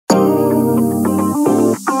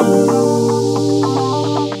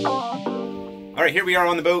right, here we are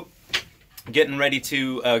on the boat, getting ready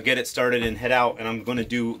to get it started and head out. And I'm going to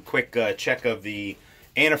do a quick check of the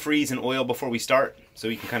antifreeze and oil before we start, so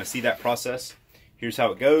you can kind of see that process. Here's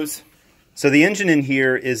how it goes. So the engine in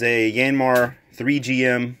here is a Yanmar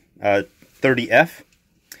 3GM 30F,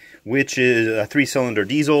 which is a 3-cylinder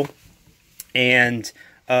diesel. And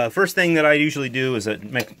first thing that I usually do is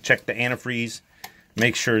check the antifreeze,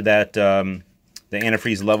 make sure that the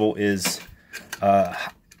antifreeze level is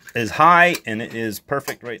high, and it is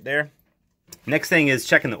perfect right there. Next thing is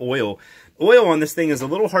checking the oil. Oil on this thing is a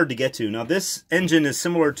little hard to get to. Now this engine is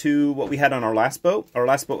similar to what we had on our last boat. Our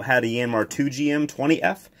last boat had a Yanmar 2GM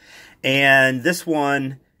 20F, and this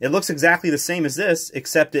one, it looks exactly the same as this,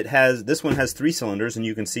 except this one has 3 cylinders, and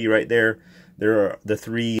you can see right there, there are the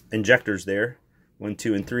 3 injectors there, 1,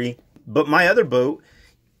 2, and 3. But my other boat,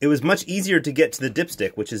 it was much easier to get to the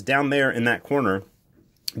dipstick, which is down there in that corner,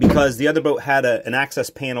 because the other boat had an access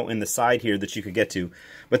panel in the side here that you could get to.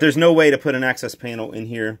 But there's no way to put an access panel in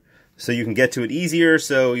here so you can get to it easier,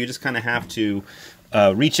 so you just kind of have to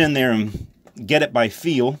reach in there and get it by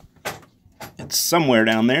feel. It's somewhere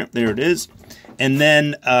down there. There it is. And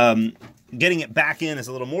then getting it back in is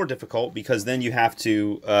a little more difficult, because then you have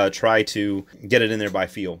to try to get it in there by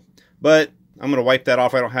feel. But I'm going to wipe that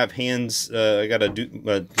off. I don't have hands. I got to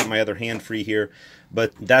do my other hand free here.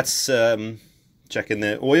 But that's checking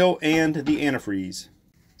the oil and the antifreeze.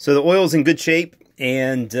 So the oil's in good shape,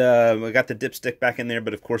 and I got the dipstick back in there,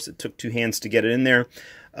 but of course it took 2 hands to get it in there.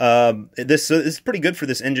 This is pretty good for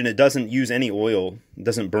this engine. It doesn't use any oil. It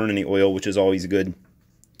doesn't burn any oil, which is always good.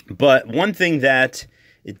 But one thing that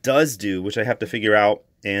it does do, which I have to figure out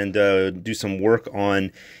and do some work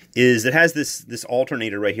on, is it has this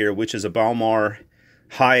alternator right here, which is a Balmar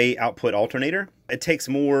high output alternator. It takes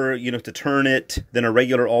more, to turn it than a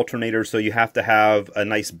regular alternator, so you have to have a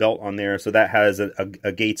nice belt on there. So that has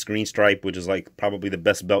a Gates green stripe, which is like probably the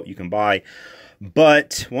best belt you can buy.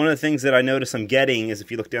 But one of the things that I notice I'm getting is,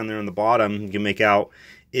 if you look down there on the bottom, you can make out,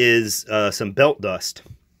 is some belt dust,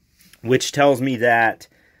 which tells me that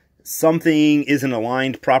something isn't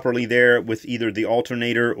aligned properly there with either the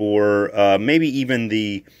alternator or maybe even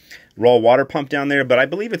the raw water pump down there. But I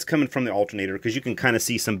believe it's coming from the alternator, because you can kind of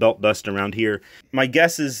see some belt dust around here. My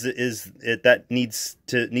guess is that needs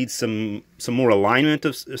some more alignment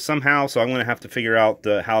of somehow. So I'm going to have to figure out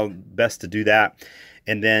how best to do that,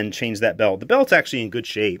 and then change that belt. The belt's actually in good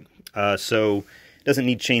shape, so it doesn't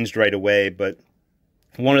need changed right away. But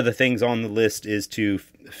one of the things on the list is to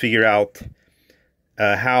figure out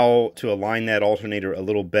how to align that alternator a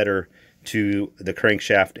little better to the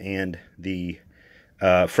crankshaft and the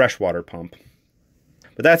freshwater pump.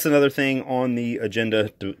 But that's another thing on the agenda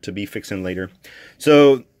to be fixing later.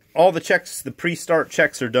 So all the checks, the pre-start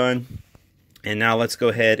checks are done, and now let's go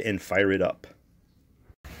ahead and fire it up.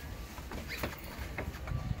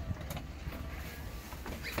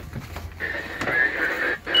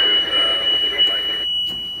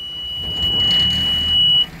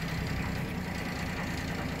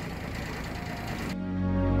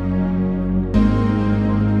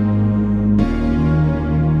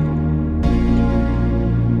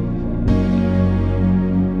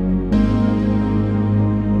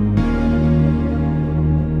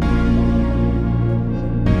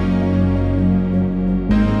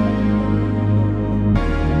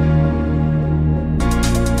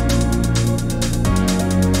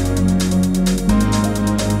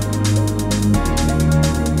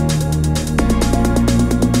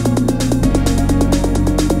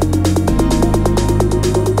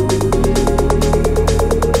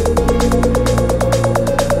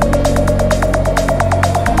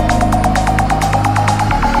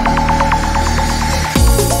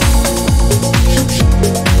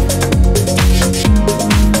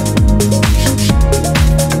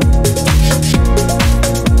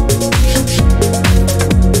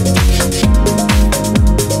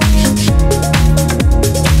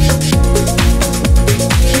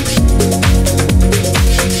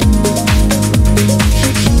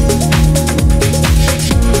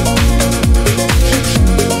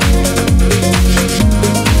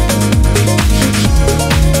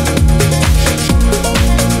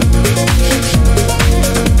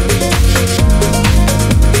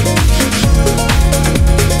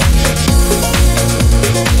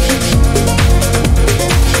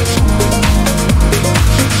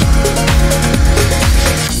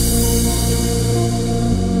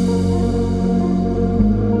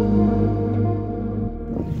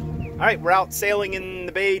 Alright, we're out sailing in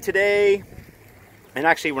the bay today. And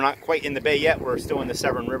actually, we're not quite in the bay yet. We're still in the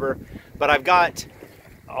Severn River. But I've got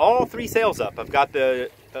all 3 sails up. I've got the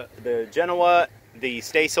Genoa, the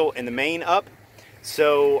staysail, and the main up.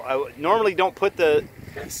 So I normally don't put the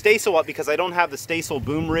staysail up because I don't have the staysail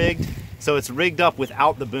boom rigged. So it's rigged up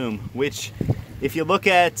without the boom, which if you look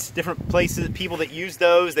at different places, people that use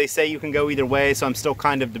those, they say you can go either way. So I'm still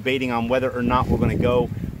kind of debating on whether or not we're going to go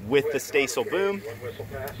with the staysail boom.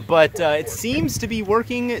 But it seems to be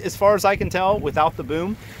working as far as I can tell without the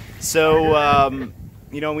boom. So,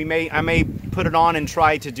 you know, I may put it on and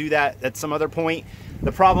try to do that at some other point.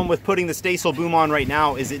 The problem with putting the staysail boom on right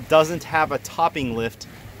now is it doesn't have a topping lift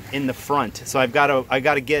in the front. So I got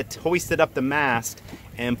to get hoisted up the mast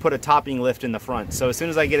and put a topping lift in the front. So as soon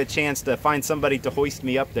as I get a chance to find somebody to hoist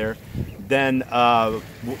me up there, then I'll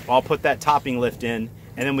put that topping lift in,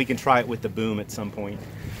 and then we can try it with the boom at some point.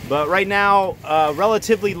 But right now,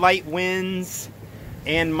 relatively light winds,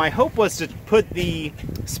 and my hope was to put the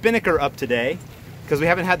spinnaker up today, because we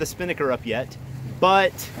haven't had the spinnaker up yet,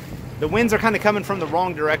 but the winds are kind of coming from the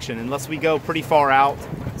wrong direction unless we go pretty far out.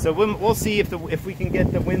 So we'll see if we can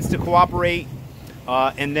get the winds to cooperate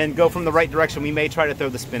and then go from the right direction. We may try to throw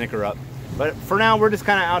the spinnaker up. But for now, we're just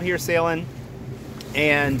kind of out here sailing,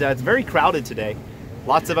 and it's very crowded today.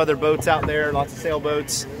 Lots of other boats out there, lots of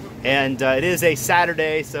sailboats, and it is a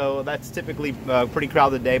Saturday, so that's typically a pretty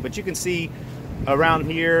crowded day. But you can see around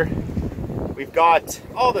here, we've got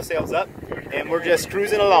all the sails up, and we're just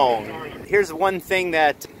cruising along. Here's one thing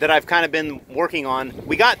that I've kind of been working on.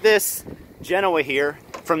 We got this Genoa here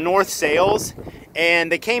from North Sails,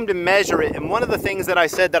 and they came to measure it, and one of the things that I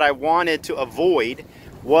said that I wanted to avoid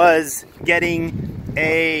was getting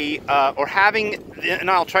or having, and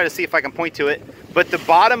I'll try to see if I can point to it, but the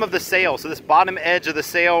bottom of the sail, so this bottom edge of the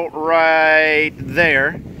sail right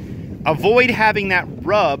there, avoid having that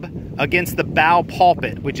rub against the bow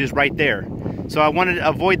pulpit, which is right there. So I wanted to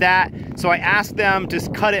avoid that. So I asked them to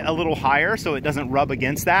cut it a little higher so it doesn't rub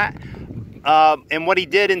against that. And what he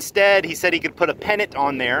did instead, he said he could put a pennant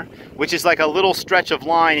on there, which is like a little stretch of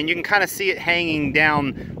line, and you can kind of see it hanging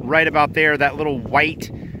down right about there. That little white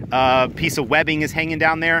piece of webbing is hanging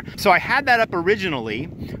down there. So I had that up originally,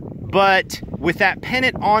 but with that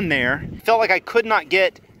pennant on there, felt like I could not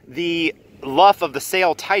get the luff of the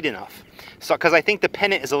sail tight enough. So, because I think the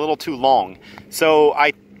pennant is a little too long. So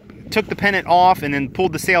I took the pennant off and then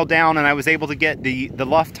pulled the sail down, and I was able to get the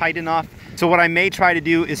luff tight enough. So what I may try to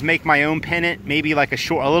do is make my own pennant, maybe like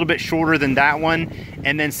a little bit shorter than that one,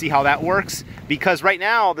 and then see how that works. Because right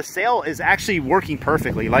now the sail is actually working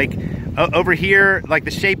perfectly. Like over here, like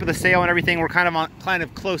the shape of the sail and everything, we're kind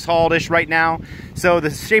of close hauled-ish right now. So the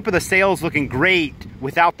shape of the sail is looking great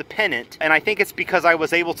without the pennant, and I think it's because I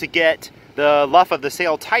was able to get the luff of the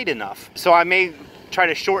sail tight enough. So I may try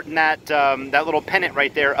to shorten that that little pennant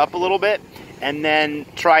right there up a little bit, and then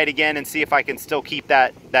try it again and see if I can still keep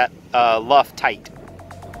that luff tight.